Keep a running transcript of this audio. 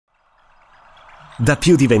Da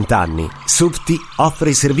più di 20 anni, Subti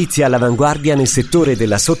offre servizi all'avanguardia nel settore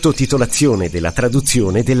della sottotitolazione, della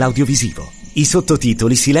traduzione e dell'audiovisivo. I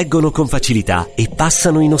sottotitoli si leggono con facilità e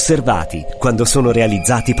passano inosservati quando sono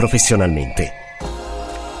realizzati professionalmente.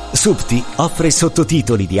 Subti offre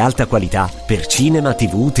sottotitoli di alta qualità per cinema,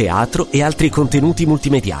 TV, teatro e altri contenuti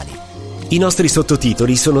multimediali. I nostri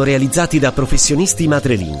sottotitoli sono realizzati da professionisti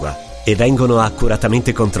madrelingua e vengono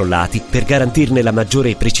accuratamente controllati per garantirne la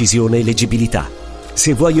maggiore precisione e leggibilità.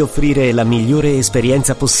 Se vuoi offrire la migliore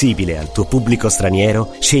esperienza possibile al tuo pubblico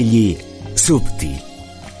straniero, scegli Subti.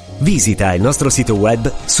 Visita il nostro sito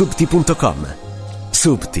web subti.com.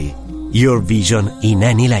 Subti, your vision in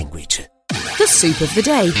any language. The soup of the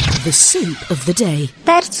day. The soup of the day.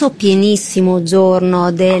 Terzo pienissimo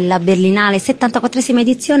giorno della Berlinale, 74esima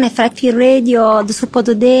edizione, Fredfilm Radio, The Soup of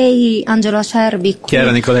the Day, Angelo Acerbi.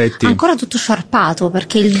 Chiara Nicoletti. Ancora tutto sciarpato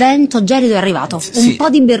perché il vento gelido è arrivato. Sì, un po'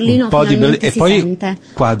 di Berlino finalmente e si poi sente.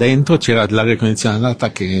 Qua dentro c'era l'aria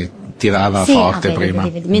condizionata che tirava forte prima.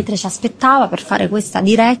 Vedi. Mentre ci aspettava per fare questa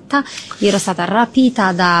diretta, io ero stata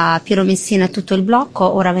rapita da Piero Messina e tutto il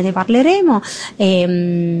blocco, ora ve ne parleremo.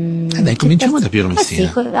 Dai, cominciamo da Piero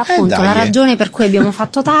Messina. Sì, appunto, la ragione per cui abbiamo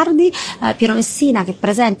fatto tardi, Piero Messina che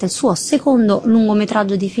presenta il suo secondo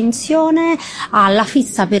lungometraggio di finzione, alla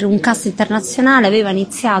fissa per un cast internazionale, aveva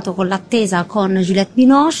iniziato con l'attesa con Juliette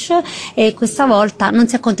Binoche e questa volta non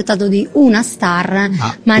si è accontentato di una star,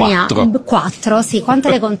 ma ne ha quattro, sì, quante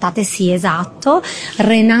le contate? Sì, esatto.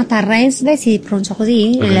 Renata Resve, si pronuncia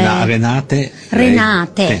così? Renate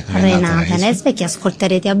Resve, che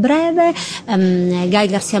ascolterete a breve. Guy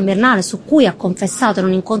Garcia Bernal, su cui ha confessato in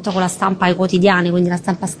un incontro con la stampa ai quotidiani, quindi la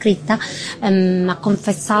stampa scritta, ha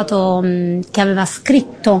confessato che aveva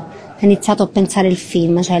scritto, ha iniziato a pensare il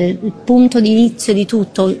film, cioè il punto di inizio di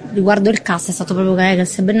tutto riguardo il cast è stato proprio Guy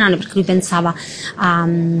Garcia Bernal, perché lui pensava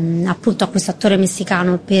appunto a questo attore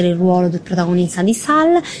messicano per il ruolo del protagonista di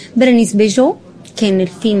Sal, Berenice Bejo, che nel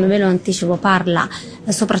film, ve lo anticipo, parla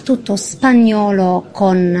soprattutto spagnolo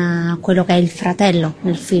con quello che è il fratello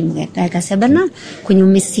nel film, che è Garcia Bernal, quindi un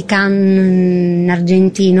messicano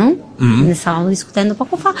argentino, ne stavamo discutendo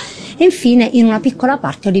poco fa, e infine in una piccola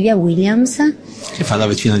parte Olivia Williams, che fa la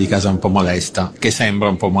vicina di casa un po' molesta, che sembra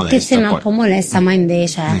un po' molesta, un po' molesta, ma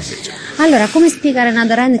invece allora, come spiegare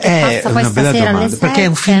Nadarend che passa poi stasera alle 7? Perché è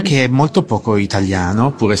un film che è molto poco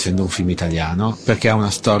italiano, pur essendo un film italiano, perché ha una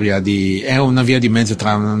storia è una via di mezzo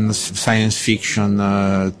tra un science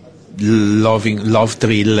fiction, love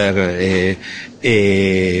thriller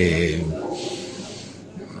e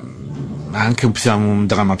anche un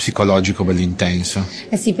dramma psicologico bello intenso.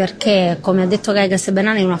 Sì, perché come ha detto Guy Garcia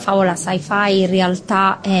Bernal, è una favola sci-fi, in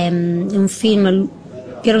realtà è un film.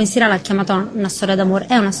 Piero Messina l'ha chiamato una storia d'amore,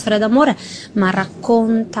 è una storia d'amore, ma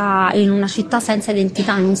racconta in una città senza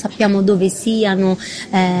identità, non sappiamo dove siano,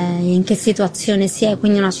 in che situazione si è,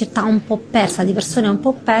 quindi una città un po' persa, di persone un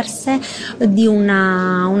po' perse, di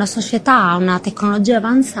una società, una tecnologia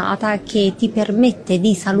avanzata che ti permette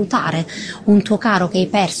di salutare un tuo caro che hai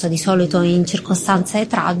perso, di solito in circostanze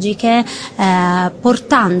tragiche,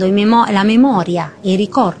 portando la memoria e i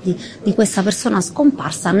ricordi di questa persona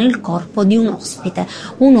scomparsa nel corpo di un ospite.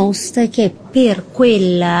 Un host che per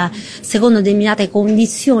secondo determinate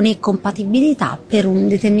condizioni e compatibilità, per un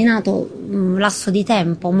determinato lasso di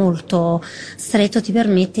tempo molto stretto, ti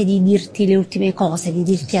permette di dirti le ultime cose, di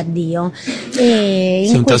dirti addio.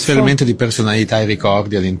 C'è un trasferimento di personalità e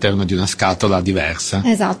ricordi all'interno di una scatola diversa.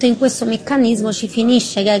 Esatto, in questo meccanismo ci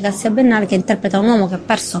finisce Guy Garcia Bernal, che interpreta un uomo che ha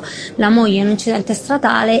perso la moglie in un incidente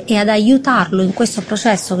stradale, e ad aiutarlo in questo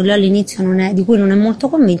processo che lui all'inizio di cui non è molto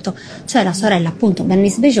convinto, cioè la sorella, appunto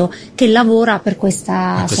Bernice Bejo, che lavora per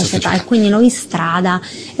questa società e quindi lo instrada,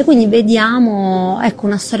 e quindi vediamo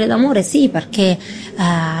una storia d'amore, sì, perché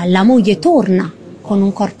la moglie torna con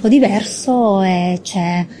un corpo diverso e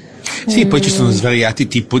c'è poi ci sono svariati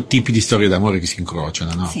tipi di storie d'amore che si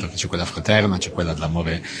incrociano, no? Sì. Perché c'è quella fraterna, c'è quella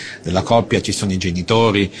dell'amore della coppia, ci sono i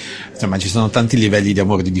genitori, insomma ci sono tanti livelli di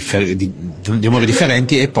amore di amore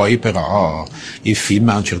differenti, e poi però il film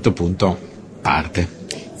a un certo punto parte.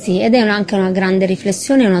 Sì, ed è anche una grande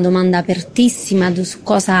riflessione, una domanda apertissima su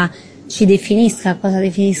cosa ci definisca, cosa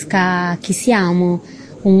definisca chi siamo.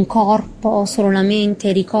 Un corpo, solo la mente,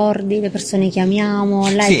 i ricordi, le persone che amiamo,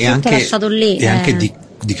 lei tutto lasciato lì. E anche di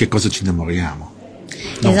che cosa ci innamoriamo.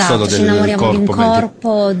 Non esatto, solo ci innamoriamo di un corpo,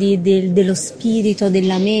 corpo, dello spirito,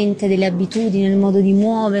 della mente, delle abitudini, del modo di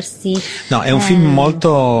muoversi. No, è un film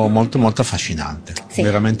molto molto molto affascinante, sì.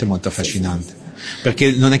 Veramente molto affascinante. Sì.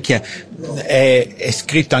 Perché non è che è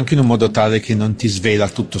scritto anche in un modo tale che non ti svela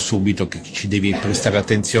tutto subito, che ci devi prestare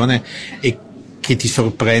attenzione, e che ti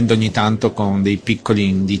sorprende ogni tanto con dei piccoli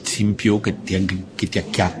indizi in più che ti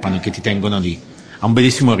acchiappano, che ti tengono lì. Ha un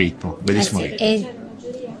bellissimo ritmo, ritmo. E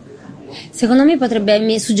secondo me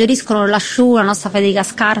mi suggeriscono la nostra Federica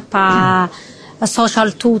Scarpa,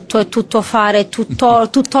 social tutto e tutto fare,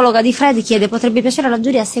 tuttologa di Freddy, chiede potrebbe piacere alla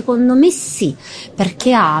giuria. Secondo me sì,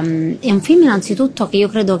 perché è un film innanzitutto che io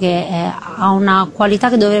credo che ha una qualità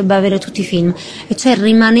che dovrebbe avere tutti i film, e cioè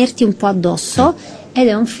rimanerti un po' addosso. Ed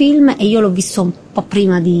è un film, e io l'ho visto un po'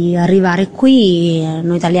 prima di arrivare qui,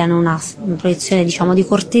 noi italiani una proiezione diciamo di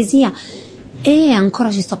cortesia, e ancora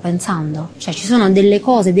ci sto pensando, cioè ci sono delle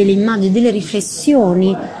cose, delle immagini, delle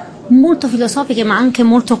riflessioni molto filosofiche ma anche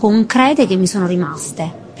molto concrete che mi sono rimaste,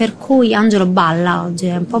 per cui Angelo balla oggi,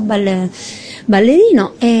 è un po'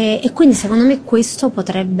 ballerino, e quindi secondo me questo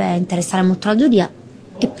potrebbe interessare molto la giuria,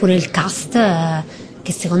 eppure il cast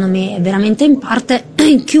che secondo me è veramente in parte.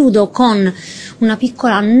 Chiudo con una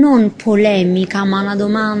piccola non polemica ma una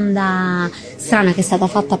domanda strana che è stata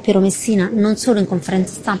fatta a Piero Messina non solo in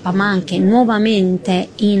conferenza stampa ma anche nuovamente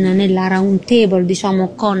nella round table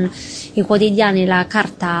diciamo con i quotidiani, la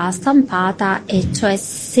carta stampata, e cioè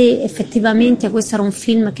se effettivamente questo era un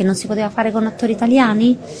film che non si poteva fare con attori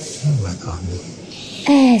italiani. Madonna.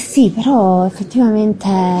 Sì, però effettivamente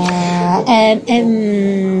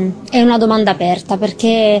è una domanda aperta,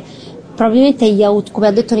 perché probabilmente come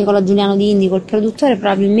ha detto Nicola Giuliano di Indico, il produttore,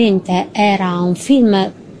 probabilmente era un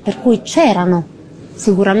film per cui c'erano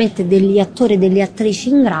sicuramente degli attori e delle attrici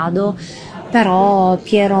in grado, però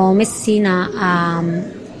Piero Messina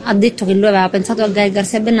ha detto che lui aveva pensato a Gael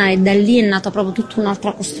García Bernal, e da lì è nata proprio tutta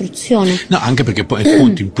un'altra costruzione. No, anche perché poi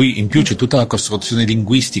appunto in più c'è tutta la costruzione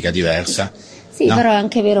linguistica diversa. Sì, no? Però è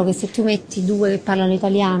anche vero che se tu metti due che parlano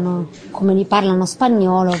italiano come li parlano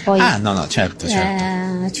spagnolo, poi certo.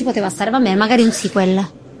 Ci poteva stare, vabbè, magari un sequel.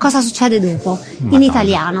 Cosa succede dopo? In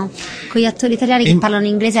italiano, con gli attori italiani che parlano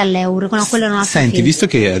inglese all'euro, con quello non ha. Senti, visto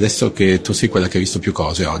che adesso che tu sei quella che ha visto più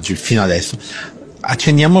cose oggi, fino adesso,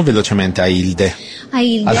 accenniamo velocemente a Hilde.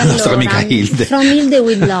 Alla nostra amica Hilde. From Hilde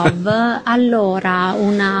with Love. Allora,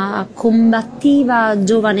 una combattiva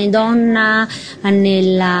giovane donna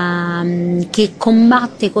che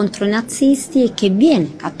combatte contro i nazisti e che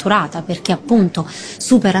viene catturata perché appunto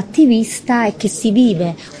super attivista, e che si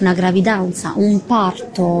vive una gravidanza, un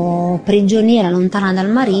parto prigioniera lontana dal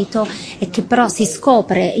marito, e che però si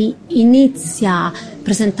scopre, inizia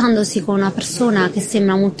presentandosi con una persona che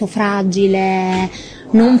sembra molto fragile,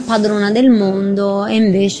 non padrona del mondo, e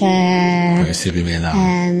invece si rivela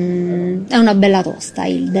è una bella tosta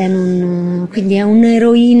Hilde, quindi è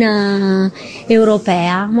un'eroina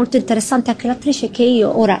europea, molto interessante anche l'attrice che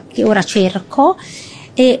ora cerco,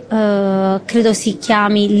 e credo si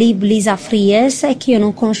chiami Liv Lisa Fries, e che io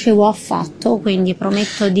non conoscevo affatto, quindi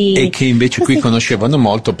prometto di. E che invece qui conoscevano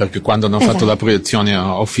molto, perché quando hanno fatto la proiezione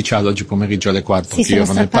ufficiale oggi pomeriggio alle 4 che io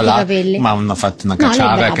ero nel palazzo, ma hanno fatto una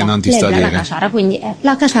cacciara che non ti sto a dire. La cacciara, quindi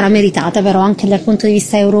la cacciara meritata, però anche dal punto di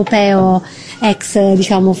vista europeo,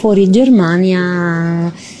 diciamo fuori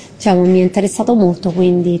Germania, diciamo mi è interessato molto,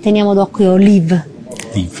 quindi teniamo d'occhio Liv.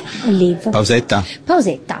 Pausetta.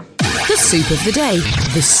 The soup of the day.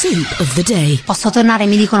 The soup of the day. Posso tornare?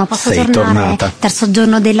 Mi dicono posso Sei tornare? Tornata. Terzo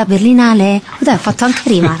giorno della Berlinale? Dai, ho fatto anche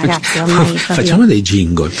prima, ragazzi. Ormai facciamo dei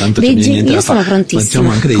jingle, tanto io sono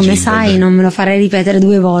prontissima. Come sai, non me lo farei ripetere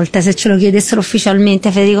 2 volte. Se ce lo chiedessero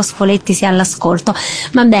ufficialmente, Federico Spoletti sia all'ascolto.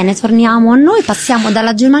 Va bene, torniamo a noi, passiamo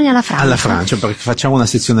dalla Germania alla Francia. Alla Francia, perché facciamo una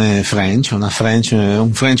sezione French, un French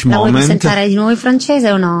moment. La vuoi presentare di nuovo in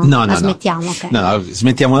francese o no? No. Smettiamo, ok. No,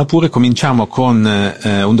 smettiamola pure. Cominciamo con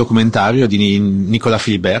un documentario di Nicolas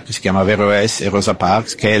Philibert che si chiama Verroes e Rosa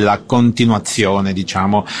Parks, che è la continuazione,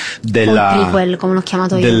 diciamo, della prequel, come l'ho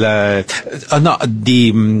chiamato io.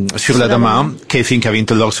 Sur la Dama, che è il film che ha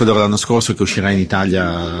vinto l'Orso d'Oro l'anno scorso, che uscirà in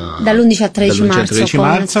Italia dall'11 al 13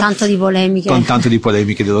 marzo, con tanto di polemiche. Con tanto di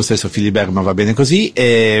polemiche dello stesso Philibert, ma va bene così.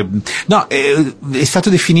 È stato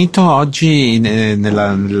definito oggi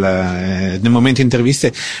nel momento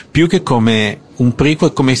interviste più che come un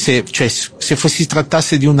prequel, come se si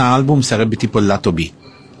trattasse di un album, sarebbe tipo il lato B.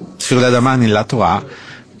 Sur la Dama il lato A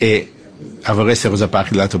e Vorreste Rosa Parks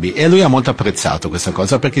il lato B. E lui ha molto apprezzato questa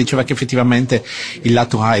cosa, perché diceva che effettivamente il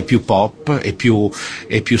lato A è più pop, è più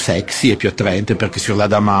sexy, è più attraente, perché Sur la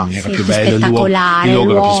Dama era più bello, il luogo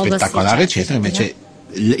era più spettacolare, eccetera. Invece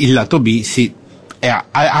il lato B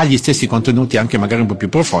ha gli stessi contenuti, anche magari un po' più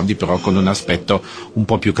profondi, però con un aspetto un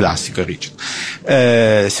po' più classico e rigido.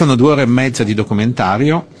 Sono 2 ore e mezza di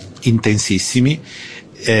documentario intensissimi,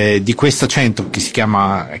 di questo centro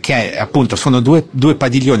che appunto sono due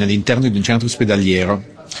padiglioni all'interno di un centro ospedaliero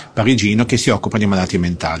parigino che si occupa di malattie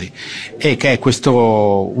mentali, e che è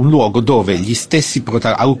un luogo dove gli stessi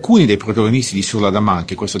alcuni dei protagonisti di Sur la Daman,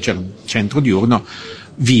 questo centro diurno,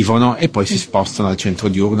 vivono e poi si spostano al centro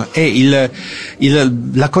diurno, e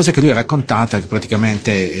la cosa che lui ha raccontata, che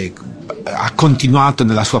praticamente ha continuato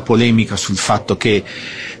nella sua polemica sul fatto che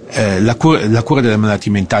la cura delle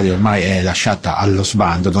malattie mentali ormai è lasciata allo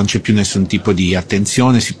sbando, non c'è più nessun tipo di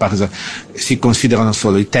attenzione, si considerano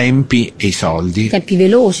solo i tempi e i soldi. I tempi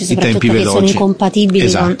veloci, soprattutto, che sono incompatibili.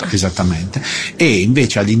 Esatto, esattamente. E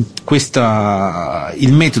invece il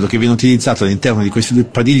metodo che viene utilizzato all'interno di questi due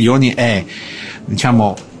padiglioni è,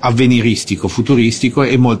 diciamo, avveniristico, futuristico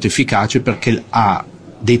e molto efficace, perché ha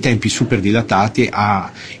dei tempi super dilatati,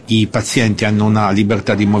 i pazienti hanno una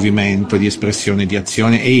libertà di movimento, di espressione, di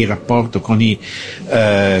azione, e il rapporto con i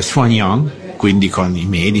soignants, quindi con i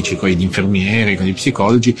medici, con gli infermieri, con gli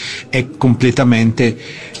psicologi, è completamente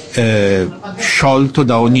sciolto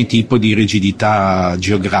da ogni tipo di rigidità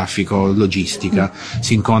geografico-logistica.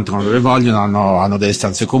 Si incontrano dove vogliono, hanno delle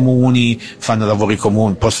stanze comuni, fanno lavori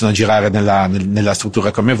comuni, possono girare nella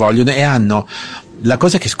struttura come vogliono, e hanno la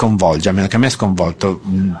cosa che sconvolge, almeno che a me ha sconvolto,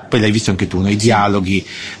 poi l'hai visto anche tu, no? I dialoghi,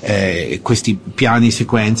 questi piani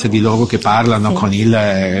sequenza di loro che parlano con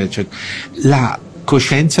cioè, la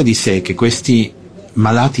coscienza di sé che questi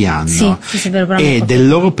malati hanno, e del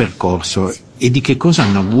loro percorso e di che cosa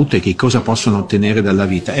hanno avuto e che cosa possono ottenere dalla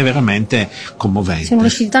vita, è veramente commovente. C'è una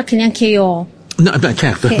lucidità che neanche io ho. No, beh,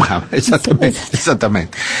 certo, bravo,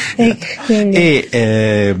 esattamente.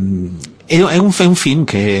 È un film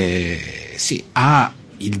che ha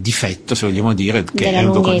il difetto, se vogliamo dire, che della è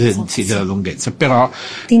lunghezza, della lunghezza, però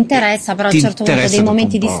ti interessa, però a un certo punto dei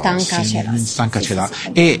momenti di stanca ce l'ha.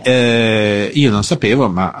 E io non sapevo,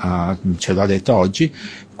 ma ce l'ha detto oggi,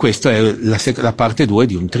 questa è la parte 2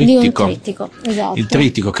 di un trittico. Esatto. Il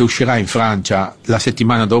trittico che uscirà in Francia la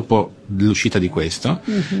settimana dopo l'uscita di questo.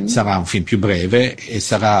 Sarà un film più breve e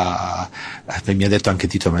sarà, mi ha detto anche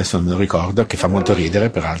il titolo, adesso non me lo ricordo, che fa molto ridere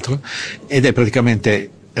peraltro, ed è praticamente,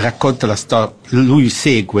 racconta la storia, lui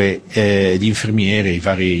segue gli infermieri, i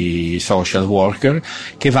vari social worker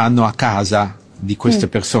che vanno a casa di queste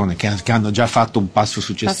persone che hanno già fatto un passo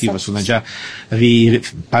successivo, sono già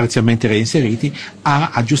parzialmente reinseriti, a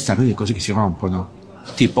aggiustare le cose che si rompono.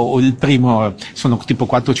 Tipo il primo sono tipo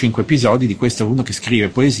 4-5 episodi di questo, uno che scrive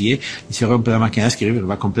poesie, gli si rompe la macchina da scrivere,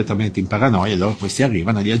 va completamente in paranoia, e loro questi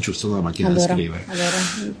arrivano e gli aggiustano la macchina da scrivere.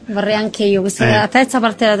 Vorrei anche io, questa è la terza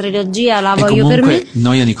parte della trilogia, la voglio comunque, per me.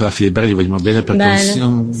 noi a Nicola Filiberri vogliamo bene, perché è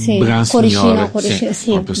un gran signore,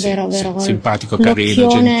 vero, simpatico, carino,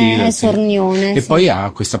 gentile, sornione, e poi ha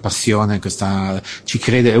questa passione, ci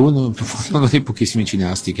crede, è uno dei pochissimi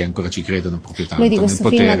cineasti che ancora ci credono proprio tanto. Lui di questo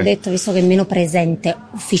film ha potere. detto, visto che è meno presente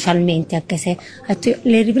ufficialmente, anche se ha detto,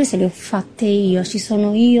 le riprese le ho fatte io, ci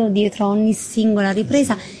sono io dietro ogni singola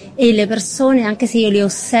ripresa, e le persone, anche se io le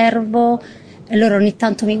osservo, e loro ogni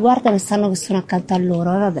tanto mi guardano e sanno che sono accanto a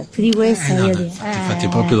loro, vabbè, più di questo infatti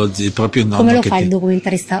proprio il nonno, come lo fa il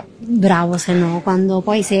documentarista bravo, se no, quando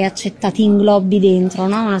poi sei accettati inglobi dentro,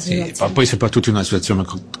 no? Una situazione. Poi soprattutto in una situazione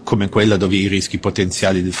come quella, dove i rischi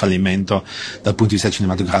potenziali del fallimento dal punto di vista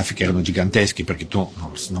cinematografico erano giganteschi, perché tu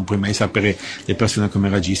non puoi mai sapere le persone come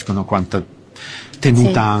reagiscono, quanta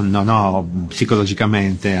tenuta hanno, no?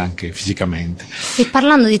 Psicologicamente, anche fisicamente. E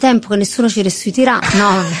parlando di tempo che nessuno ci restituirà,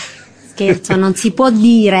 no? Scherzo, non si può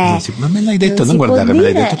dire. Ma me l'hai detto, non guardare, me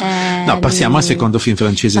l'hai detto. No, passiamo al secondo film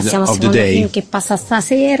francese of the day. Film che passa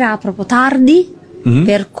stasera, proprio tardi,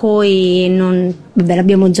 per cui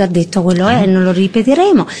l'abbiamo già detto, quello è, non lo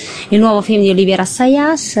ripeteremo. Il nuovo film di Olivier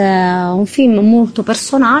Assayas, un film molto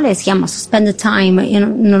personale, si chiama Suspend Time, io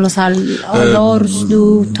non lo sa, L'Ors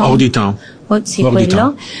du Temps. Sì,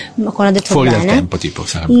 quello, come ha detto fuori bene, dal tempo, tipo,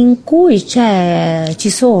 sarebbe. In cui ci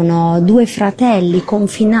sono due fratelli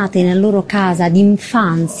confinati nella loro casa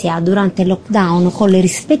d'infanzia durante il lockdown con le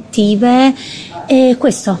rispettive, e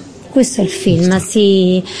questo è il film,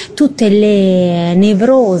 tutte le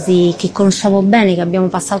nevrosi che conosciamo bene, che abbiamo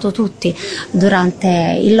passato tutti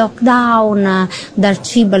durante il lockdown, dal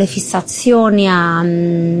cibo alle fissazioni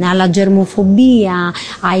alla germofobia,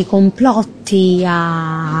 ai complotti,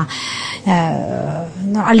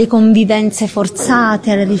 alle convivenze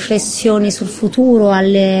forzate, alle riflessioni sul futuro,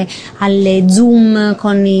 alle Zoom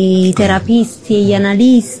con i terapisti e gli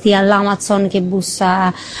analisti, all'Amazon che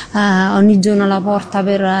bussa ogni giorno alla porta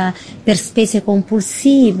per spese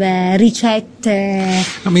compulsive, ricette,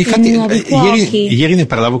 nuovi cuochi. Ieri ne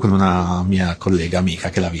parlavo con una mia collega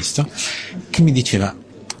amica che l'ha visto, che mi diceva,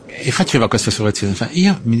 e faceva questa osservazione,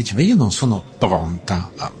 mi diceva, io non sono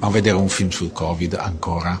pronta a vedere un film sul Covid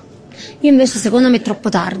ancora. Io invece secondo me è troppo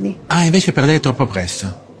tardi. Ah, invece per lei è troppo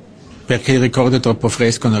presto, perché il ricordo è troppo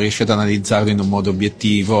fresco, non riesci ad analizzarlo in un modo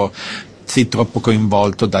obiettivo, sei troppo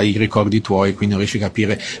coinvolto dai ricordi tuoi, quindi non riesci a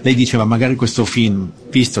capire. Lei diceva magari questo film,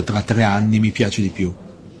 visto tra 3 anni, mi piace di più,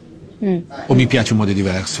 o mi piace in modo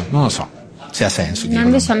diverso, non lo so se ha senso. No,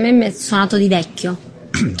 invece a me mi è suonato di vecchio,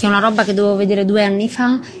 che è una roba che dovevo vedere 2 anni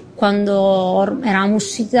fa, quando eravamo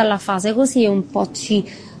usciti dalla fase così e un po' ci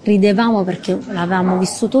ridevamo perché l'avevamo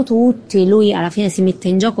vissuto tutti. Lui alla fine si mette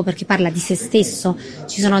in gioco perché parla di se stesso,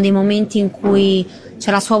 ci sono dei momenti in cui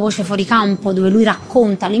c'è la sua voce fuori campo dove lui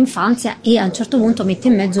racconta l'infanzia e a un certo punto mette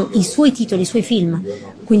in mezzo i suoi titoli, i suoi film,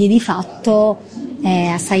 quindi di fatto è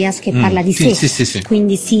Assayas che parla di sé, sì.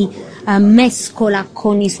 quindi si mescola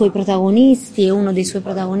con i suoi protagonisti e uno dei suoi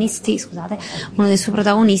protagonisti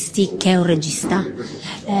che è un regista.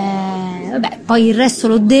 Vabbè, poi il resto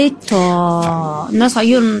l'ho detto, non lo so,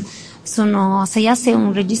 Assayas è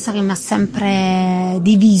un regista che mi ha sempre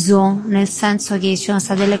diviso, nel senso che ci sono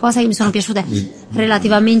state delle cose che mi sono piaciute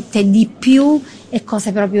relativamente di più e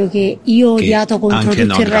cose proprio che io ho odiato contro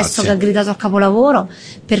tutto il resto che ha gridato al capolavoro,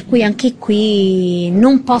 per cui anche qui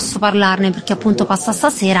non posso parlarne perché appunto passa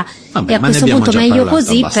stasera. Vabbè, e a questo punto meglio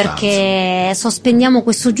così abbastanza. Perché sospendiamo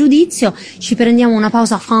questo giudizio, ci prendiamo una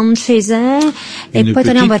pausa francese e poi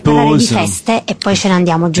torniamo per parlare di feste e poi ce ne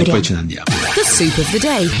andiamo, giuriamo. E poi ce ne andiamo. The soup of the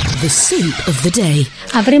day. The soup of the day.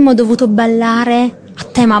 Avremmo dovuto ballare a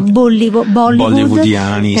tema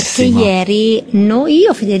Bollywoodianissimo, perché ieri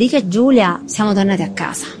io, Federica e Giulia siamo tornati a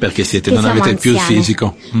casa perché non avete più il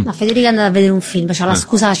fisico. No, Federica è andata a vedere un film, c'ha la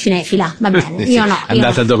scusa cinefila, va bene, io no, è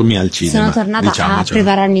andata a dormire al cinema, sono tornata a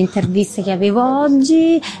prepararmi interviste che avevo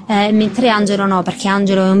oggi, mentre Angelo no, perché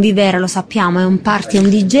Angelo è un vivere, lo sappiamo, è un party, è un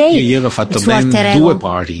DJ. Io ho fatto ben 2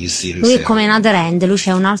 parties lui è come Naderend, lui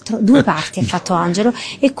c'è un altro 2 party ha fatto Angelo,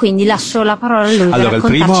 e quindi lascio la parola a lui per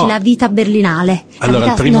raccontarci la vita berlinale. Allora,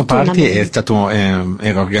 il primo party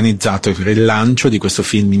era organizzato il rilancio di questo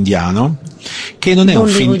film indiano, che non è un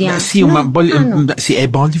film, è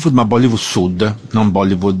Bollywood, ma Bollywood Sud, non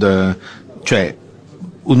Bollywood, cioè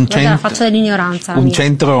la faccia dell'ignoranza. È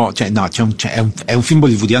un film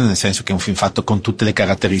bollywoodiano, nel senso che è un film fatto con tutte le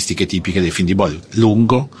caratteristiche tipiche dei film di Bollywood: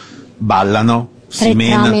 lungo, ballano, tre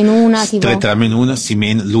trame in una,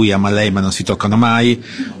 lui ama lei ma non si toccano mai,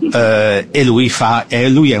 e lui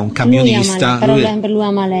è un camionista, lui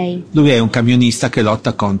ama lei. Lui è un camionista che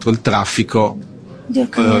lotta contro il traffico,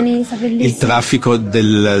 il traffico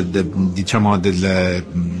del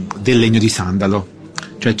legno di sandalo,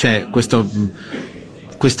 cioè c'è questa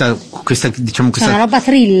è una roba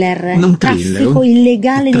thriller, traffico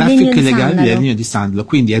illegale di legno di sandalo,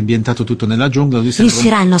 quindi è ambientato tutto nella giungla.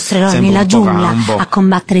 Riuscirà il nostro eroe nella giungla a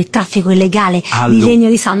combattere il traffico illegale di legno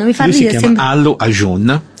di sandalo? Mi fa ridere, sembra Allu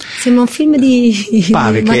Arjun. Sembra un film di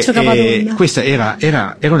Maccio Capadonna. Questa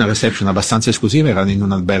era una reception abbastanza esclusiva, era in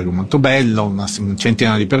un albergo molto bello, un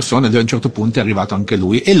centinaio di persone, e a un certo punto è arrivato anche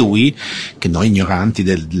lui, e lui, che noi ignoranti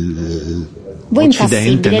voi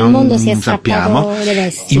Occidente il mondo si è strappato le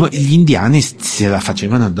vesti. Gli indiani se la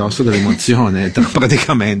facevano addosso dell'emozione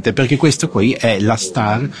praticamente, perché questo qui è la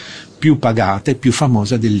star più pagata e più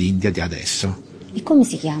famosa dell'India di adesso. E come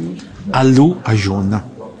si chiama? Allu Arjun.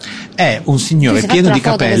 È un signore pieno di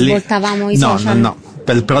capelli. No,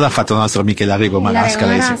 però l'ha fatto il nostro Michele Arrigo Marasca,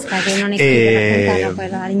 che non è qui per poi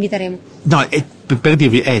la inviteremo. No, per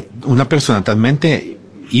dirvi, è una persona talmente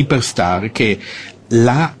iperstar che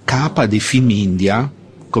la capa dei film India,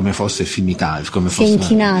 come fosse il film Italia, si è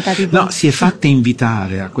inchinata, tipo. No, si è fatta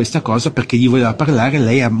invitare a questa cosa perché gli voleva parlare,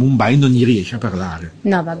 lei a Mumbai non gli riesce a parlare.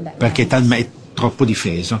 No, vabbè. Perché è troppo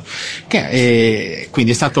difeso.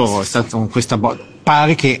 Quindi è stato questa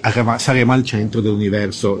pare che saremo al centro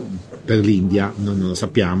dell'universo per l'India, non lo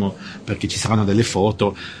sappiamo, perché ci saranno delle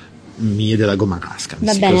foto mie della Gomarasca.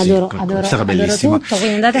 Va bene, adoro bellissimo. Tutto,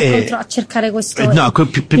 quindi andate a cercare questo.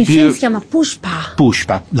 Il film si chiama Pushpa.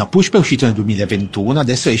 No, Pushpa è uscito nel 2021,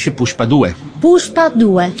 adesso esce Pushpa 2.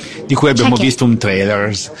 Di cui abbiamo visto un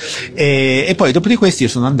trailer. E poi dopo di questi io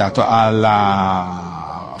sono andato alla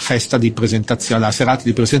festa di presentazione, la serata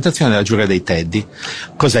di presentazione della giuria dei Teddy.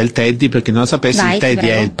 Cos'è il Teddy? Perché non lo sapessi, il Teddy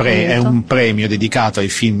è un premio dedicato ai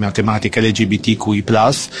film a tematica LGBTQI+,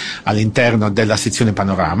 all'interno della sezione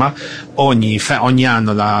Panorama. Ogni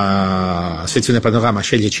anno la sezione Panorama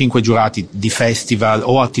sceglie 5 giurati di festival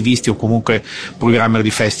o attivisti o comunque programmer di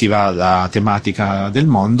festival a tematica del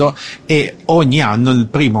mondo, e ogni anno il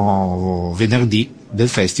primo venerdì del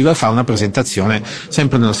festival fa una presentazione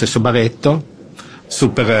sempre nello stesso baretto,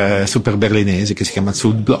 super berlinese che si chiama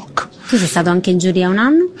Südblock. Tu sei stato anche in giuria un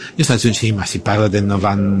anno? Io sono stato sì, ma si parla del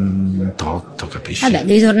 98, capisci? Vabbè,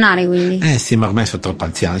 devi tornare quindi. Sì, ma ormai sono troppo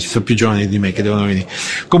anziano, ci sono più giovani di me che devono venire.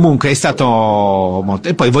 Comunque è stato molto.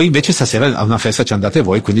 E poi voi invece stasera a una festa ci andate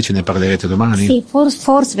voi, quindi ce ne parlerete domani? Sì,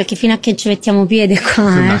 forse perché fino a che ci mettiamo piede qua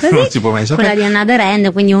No, così, non si può mai sapere. quella di Anna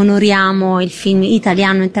Derend, quindi onoriamo il film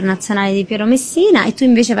italiano internazionale di Piero Messina, e tu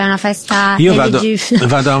invece vai a una festa. Io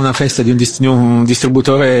vado a una festa di un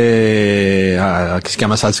distributore che si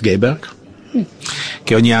chiama Salzgeber,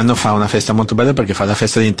 che ogni anno fa una festa molto bella perché fa la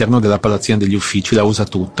festa all'interno della palazzina degli uffici, la usa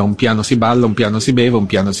tutta, un piano si balla, un piano si beve, un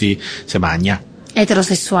piano si magna.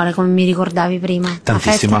 Eterosessuale, come mi ricordavi prima.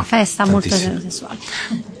 Tantissimo. Una festa molto Tantissimo. eterosessuale.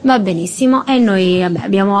 Va benissimo, e noi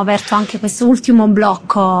abbiamo aperto anche questo ultimo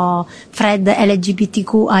blocco Fred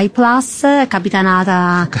LGBTQI+,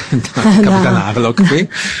 capitanata Capitan Harlock qui.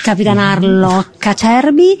 Capitan Harlock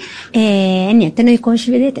Acerbi, e niente, noi come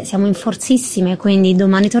ci vedete siamo in forzissime, quindi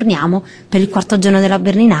domani torniamo per il 4º giorno della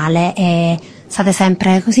Berlinale, e state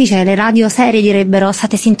sempre così, cioè le radio serie direbbero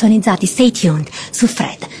state sintonizzati, stay tuned su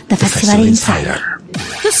Fred, The Festival Insider.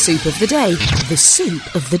 The soup of the day. The soup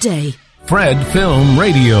of the day. Fred Film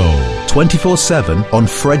Radio. 24/7 on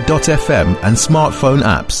Fred.fm and smartphone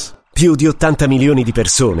apps. Più di 80 milioni di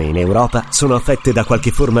persone in Europa sono affette da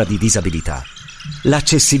qualche forma di disabilità.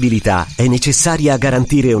 L'accessibilità è necessaria a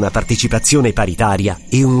garantire una partecipazione paritaria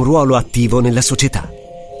e un ruolo attivo nella società.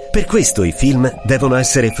 Per questo i film devono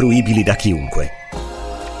essere fruibili da chiunque.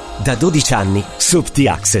 Da 12 anni, Subti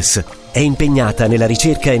Access è impegnata nella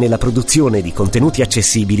ricerca e nella produzione di contenuti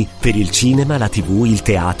accessibili per il cinema, la TV, il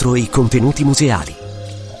teatro e i contenuti museali.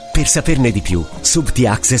 Per saperne di più,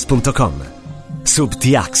 subtiaccess.com.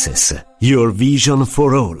 Subti Access, your vision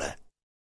for all.